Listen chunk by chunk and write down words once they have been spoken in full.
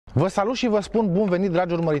Vă salut și vă spun bun venit,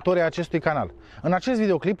 dragi urmăritori ai acestui canal. În acest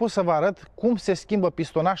videoclip o să vă arăt cum se schimbă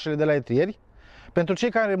pistonașele de la etrieri. Pentru cei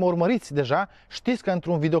care mă urmăriți deja, știți că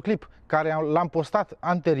într-un videoclip care l-am postat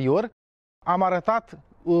anterior, am arătat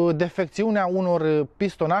defecțiunea unor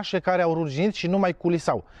pistonașe care au ruginit și nu mai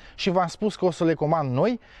culisau. Și v-am spus că o să le comand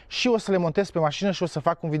noi și o să le montez pe mașină și o să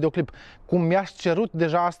fac un videoclip. Cum mi-ați cerut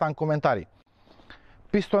deja asta în comentarii.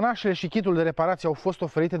 Pistonașele și kitul de reparație au fost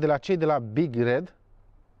oferite de la cei de la Big Red.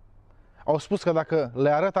 Au spus că dacă le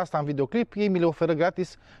arăt asta în videoclip, ei mi le oferă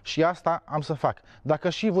gratis și asta am să fac. Dacă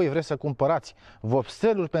și voi vreți să cumpărați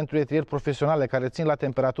vopseruri pentru etrieri profesionale care țin la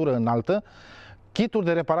temperatură înaltă, kituri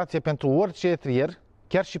de reparație pentru orice etrier,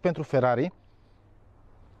 chiar și pentru Ferrari,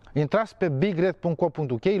 intrați pe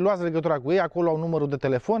bigred.co.uk, luați legătura cu ei, acolo au numărul de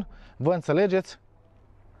telefon, vă înțelegeți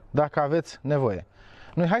dacă aveți nevoie.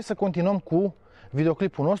 Noi hai să continuăm cu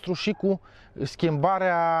videoclipul nostru și cu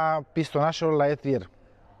schimbarea pistonașelor la etrier.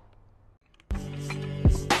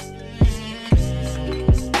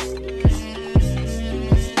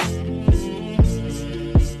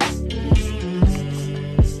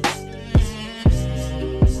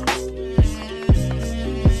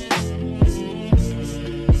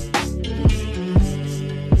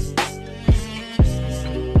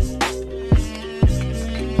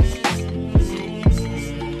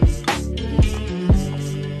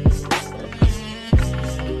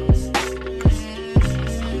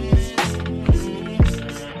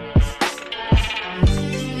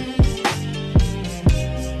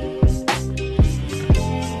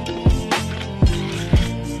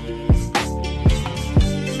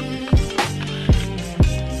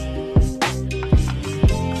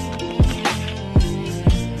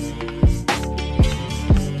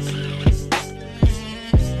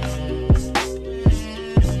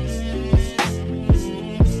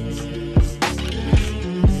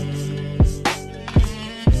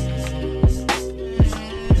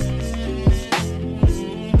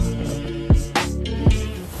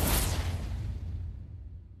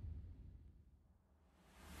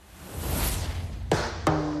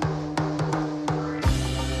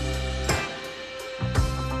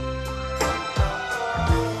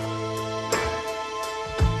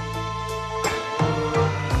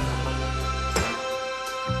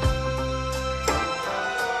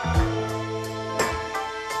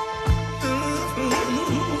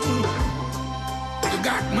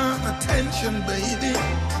 Baby,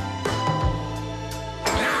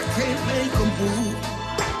 I can't make a move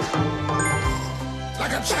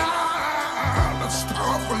like a child that's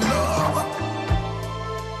starved for love.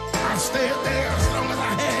 I'll stay there as long as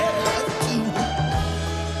I have to.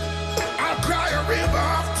 I'll cry a river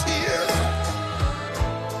of tears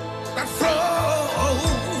that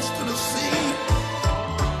flows to the sea.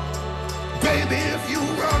 Baby, if you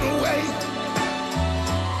run away,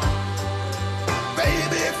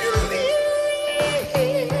 baby, if you leave,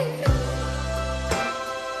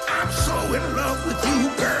 in love with you,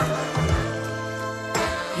 girl.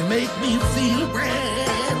 You make me feel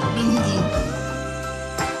brand new.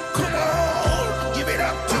 Come on, give it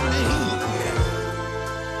up to me.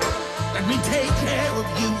 Let me take care of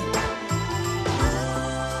you.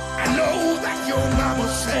 I know that your mama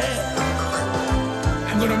said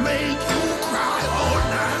I'm gonna make you cry all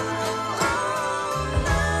night.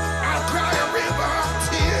 I'll cry a river of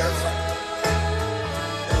tears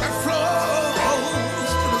that flows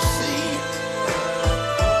to the sea.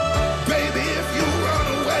 Baby, if you run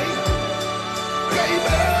away,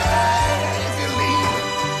 baby, if you leave,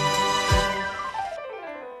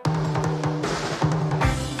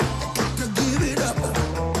 got to give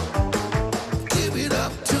it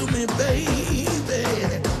up to me, baby.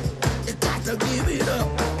 You got to give it up.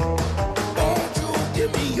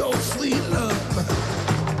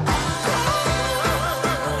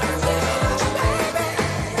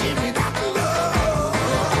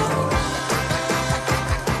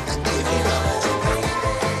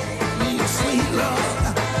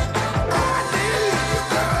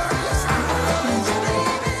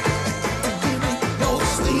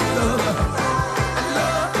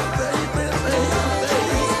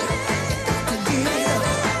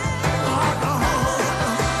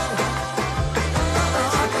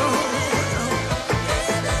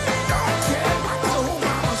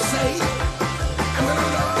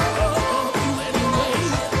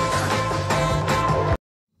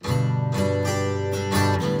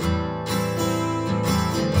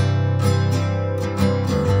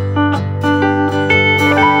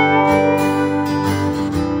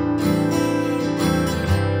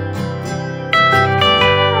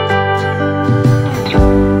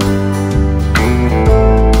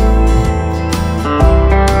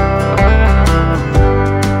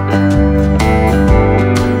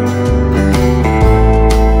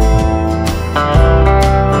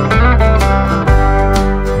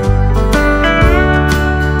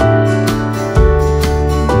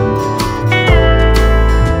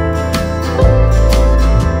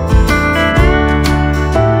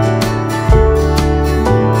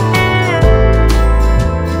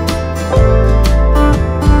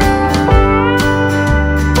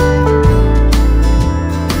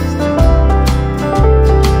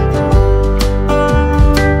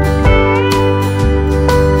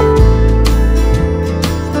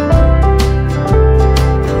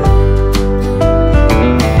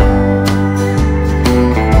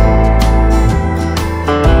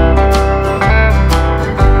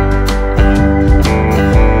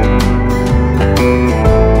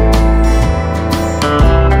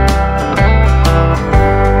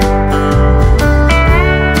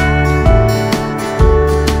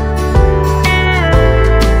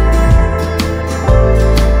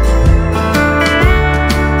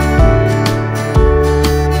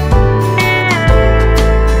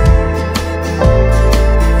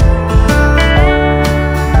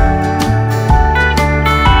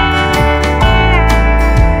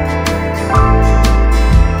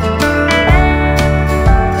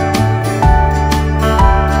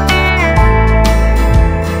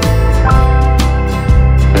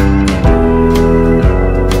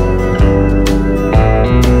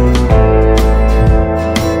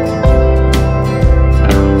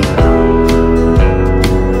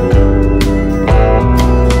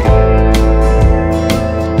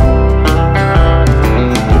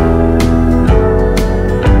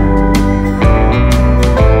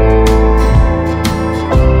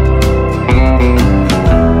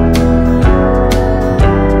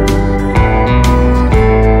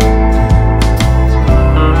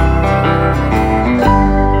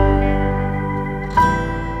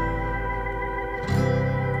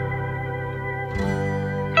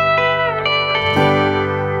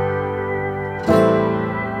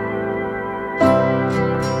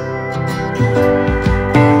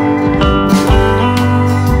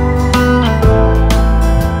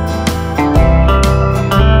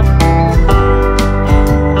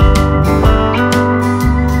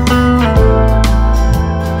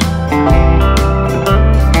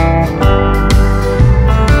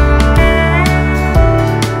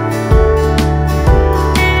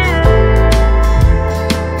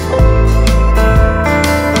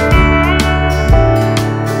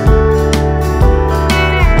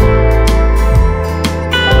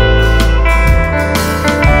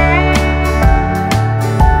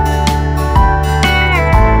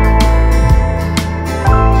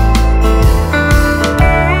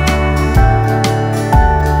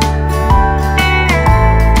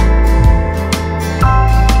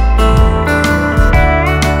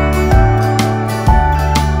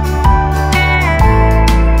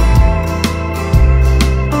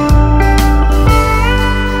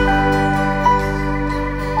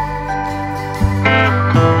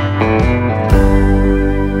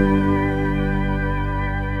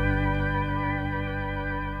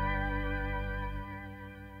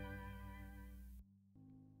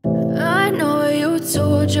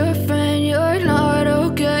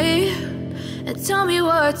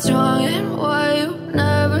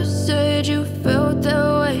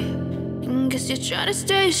 you're trying to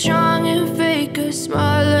stay strong and fake a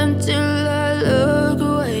smile until I look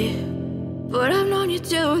away. But I've known you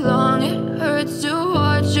too long, it hurts to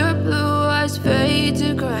watch your blue eyes fade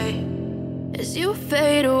to gray as you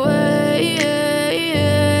fade away,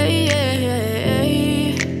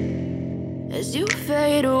 as you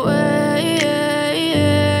fade away.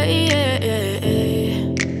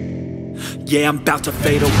 Yeah, I'm about to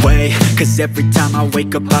fade away, 'cause every time I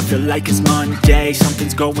wake up I feel like it's Monday.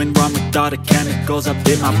 Something's going wrong with all the chemicals up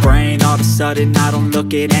in my brain. All of a sudden I don't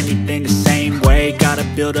look at anything the same way. Gotta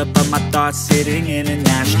build up of my thoughts sitting in an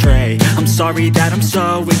ashtray. I'm sorry that I'm so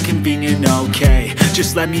inconvenient, okay.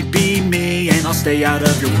 Just let me be me and I'll stay out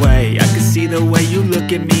of your way. I can see the way you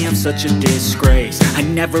look at me, I'm such a disgrace. I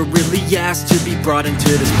never really asked to be brought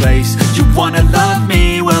into this place. You wanna love me?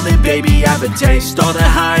 Well then baby have a taste. All the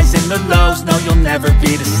highs and the lows, no you'll never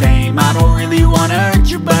be the same. I don't really wanna hurt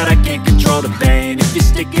you but I can't control the pain. If you're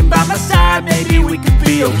sticking by my side maybe we could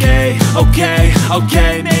be okay.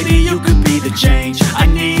 Okay, maybe you could be the change I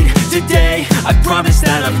need today. I promise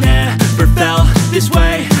that I've never felt this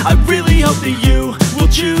way. I really hope that you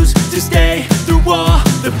will choose to stay through all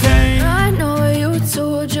the pain. I know you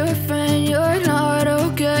told your friend you're not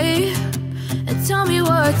okay, and tell me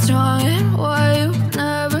what's wrong and why you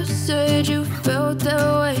never said you felt that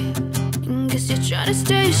way. Guess you're trying to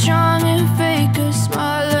stay strong and fake a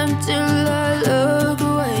smile until I look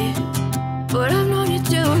away. But I've known you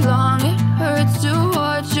too long, it hurts to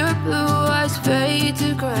watch your blue eyes fade to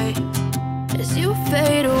gray as you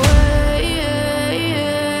fade away,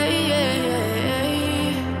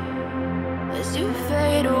 as you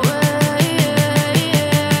fade away,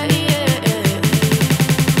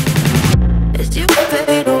 as you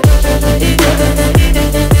fade away.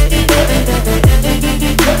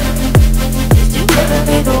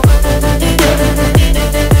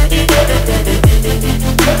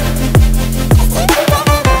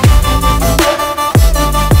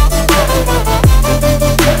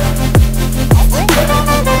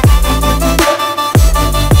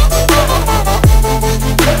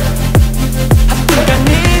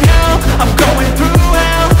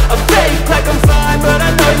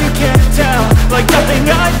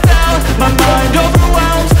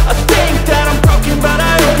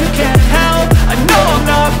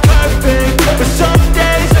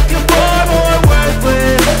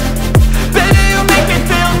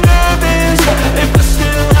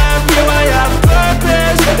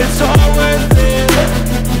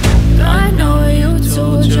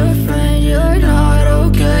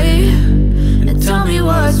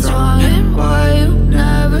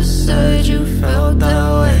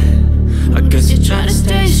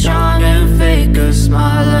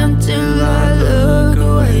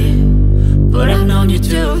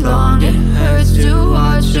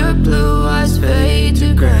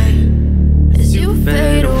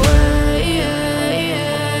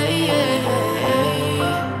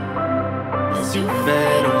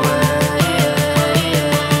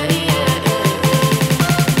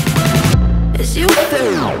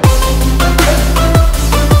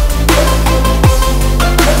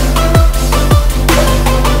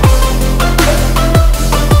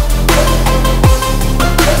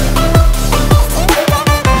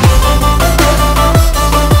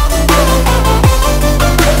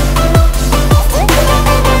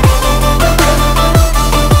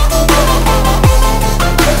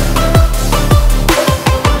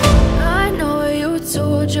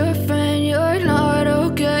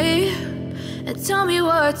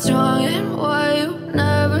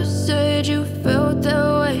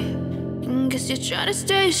 Try to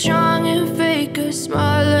stay strong and fake a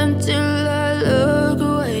smile until I look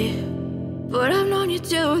away. But I've known you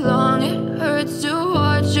too long, it hurts to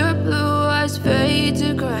watch your blue eyes fade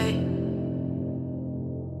to gray.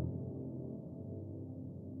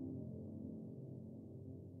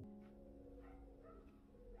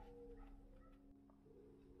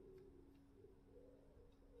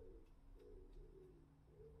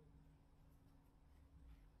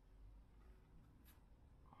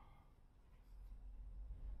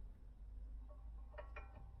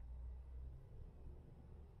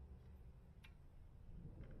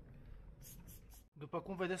 După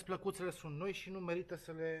cum vedeți, plăcuțele sunt noi și nu merită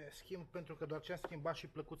să le schimb, pentru că doar ce am schimbat și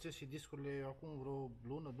plăcuțe și discurile acum vreo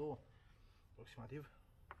lună, două, aproximativ.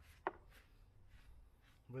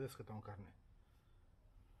 Vedeți cât au în carne.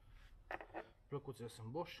 Plăcuțele sunt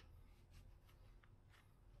Bosch.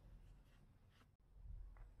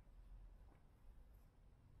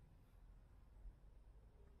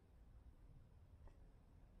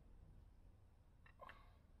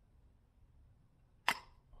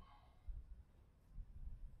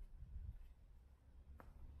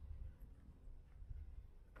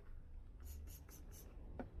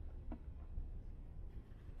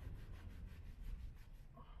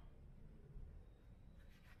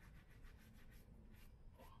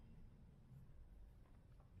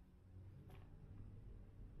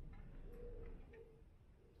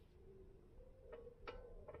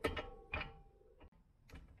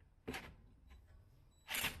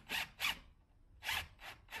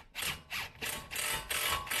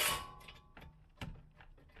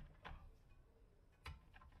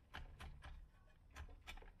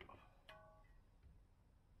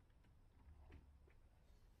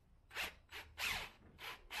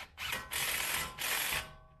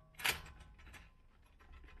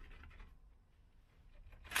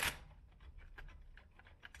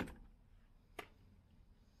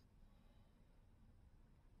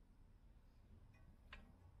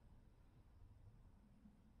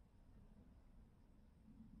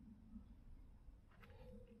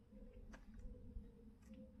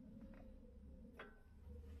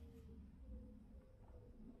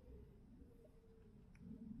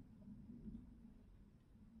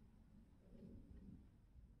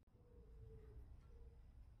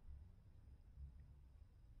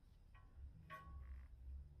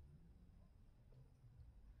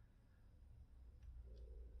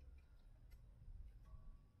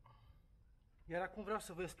 Iar acum vreau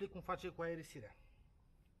să vă explic cum face cu aerisirea.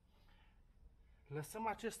 Lăsăm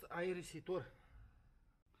acest aerisitor.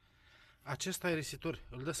 Acest aerisitor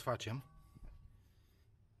îl desfacem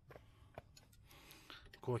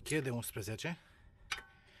cu o cheie de 11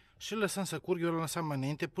 și îl lăsăm să curgă. Eu l-am lăsat mai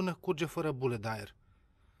înainte până curge fără bule de aer.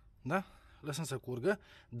 Da? Lăsăm să curgă,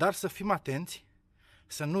 dar să fim atenți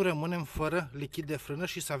să nu rămânem fără lichid de frână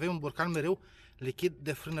și să avem în borcan mereu lichid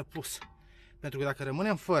de frână plus. Pentru că dacă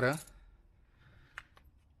rămânem fără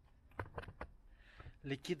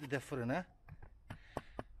lichid de frână,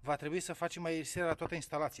 va trebui să facem aerisirea la toată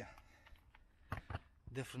instalația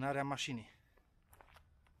de frânare a mașinii.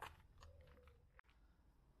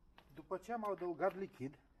 După ce am adăugat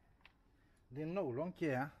lichid, din nou luăm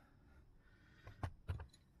cheia.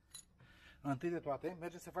 Întâi de toate,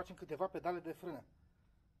 mergem să facem câteva pedale de frână.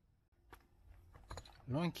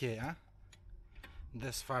 Luăm cheia,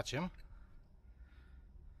 desfacem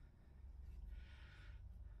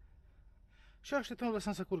și așteptăm,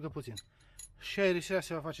 lăsăm să curgă puțin. Și aerisirea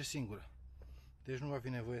se va face singură. Deci nu va fi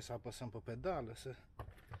nevoie să apăsăm pe pedală,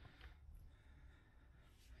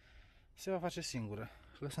 se va face singură.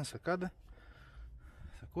 Lăsăm să cadă,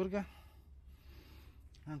 să curgă.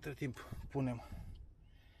 Între timp punem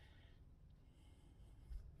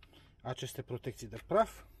aceste protecții de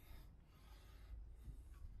praf.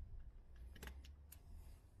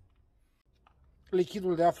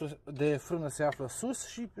 Lichidul de frână se află sus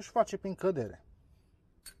și își face prin cădere.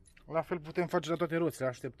 La fel putem face la toate roțile.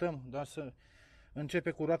 Așteptăm, doar să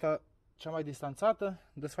începe cu roata cea mai distanțată,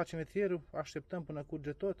 desfacem etrierul, așteptăm până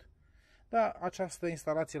curge tot. Dar această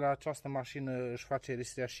instalație la această mașină își face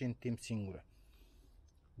aerisirea și în timp singură.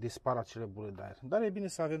 Dispar acele bule de aer. Dar e bine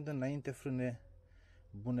să avem de înainte frâne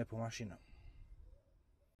bune pe mașină.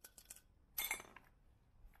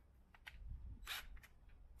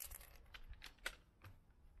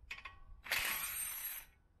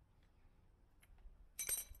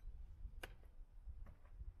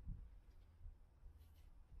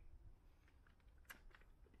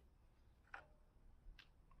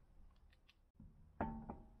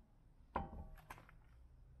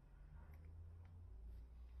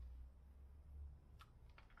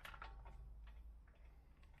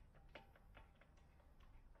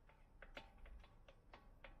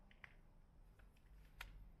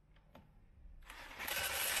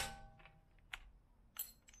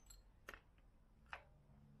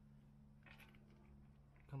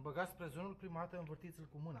 Când băgați prezonul, prima dată învârtiți-l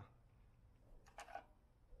cu mâna.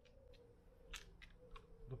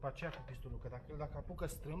 După aceea cu pistolul, că dacă apucă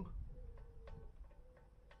strâmb,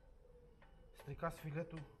 stricați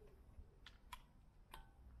filetul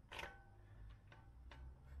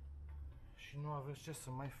și nu aveți ce să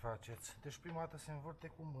mai faceți. Deci prima dată se învârte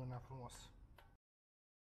cu mâna frumos.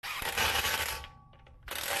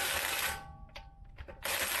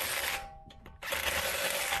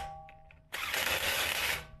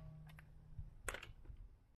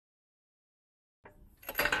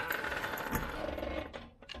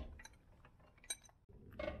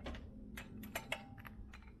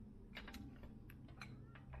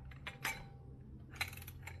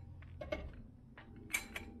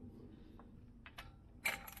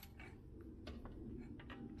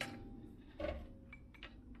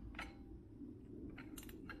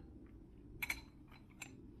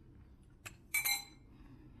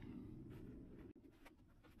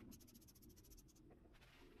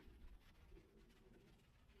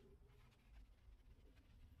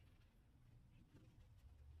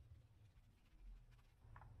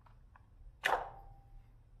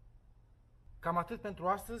 Cam atât pentru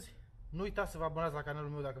astăzi. Nu uitați să vă abonați la canalul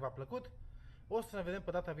meu dacă v-a plăcut. O să ne vedem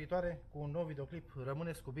pe data viitoare cu un nou videoclip.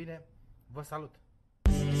 Rămâneți cu bine. Vă salut!